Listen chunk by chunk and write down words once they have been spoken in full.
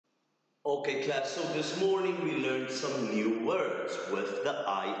Okay, class, so this morning we learned some new words with the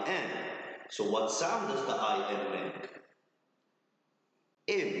IN. So what sound does the IN make?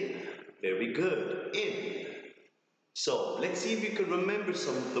 In. Very good. In. So let's see if you can remember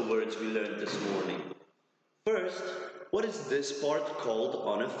some of the words we learned this morning. First, what is this part called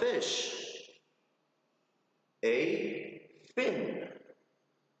on a fish? A fin.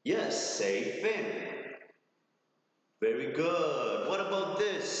 Yes, say fin. Very good. What about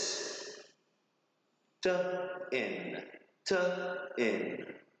this? In. In.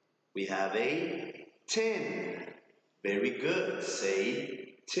 We have a tin. Very good.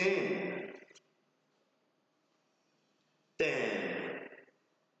 Say tin. Ten.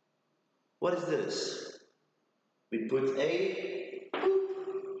 What is this? We put a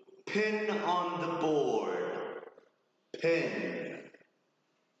pin on the board. Pin.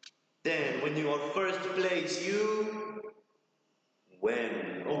 Then when you are first place, you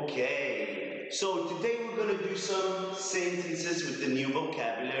win. Okay. So today we're going to do some sentences with the new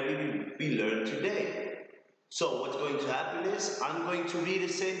vocabulary we learned today. So what's going to happen is I'm going to read a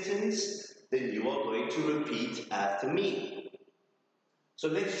sentence, then you are going to repeat after me. So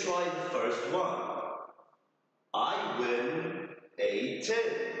let's try the first one. I win a tin.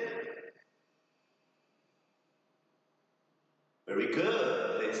 Very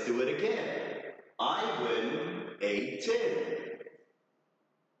good. Let's do it again. I win a tin.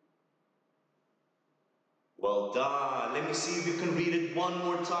 Well done. Let me see if you can read it one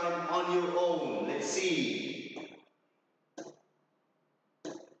more time on your own. Let's see.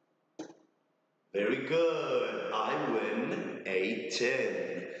 Very good. I win a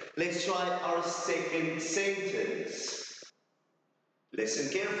tin. Let's try our second sentence.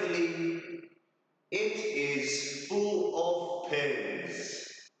 Listen carefully. It is full of pins.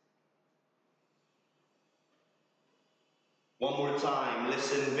 One more time.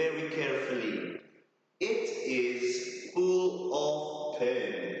 Listen very carefully. It is full of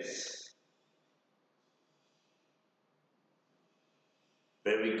pins.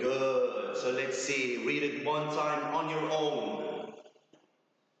 Very good. So let's see. Read it one time on your own.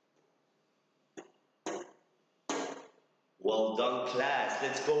 Well done, class.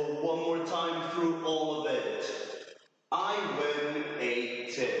 Let's go one more time through all of it. I win a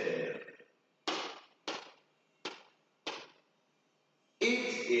tin.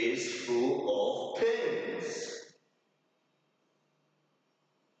 It is full of pins.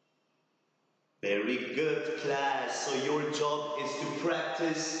 Very good, class. So your job is to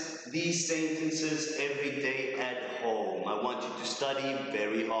practice these sentences every day at home. I want you to study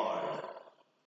very hard.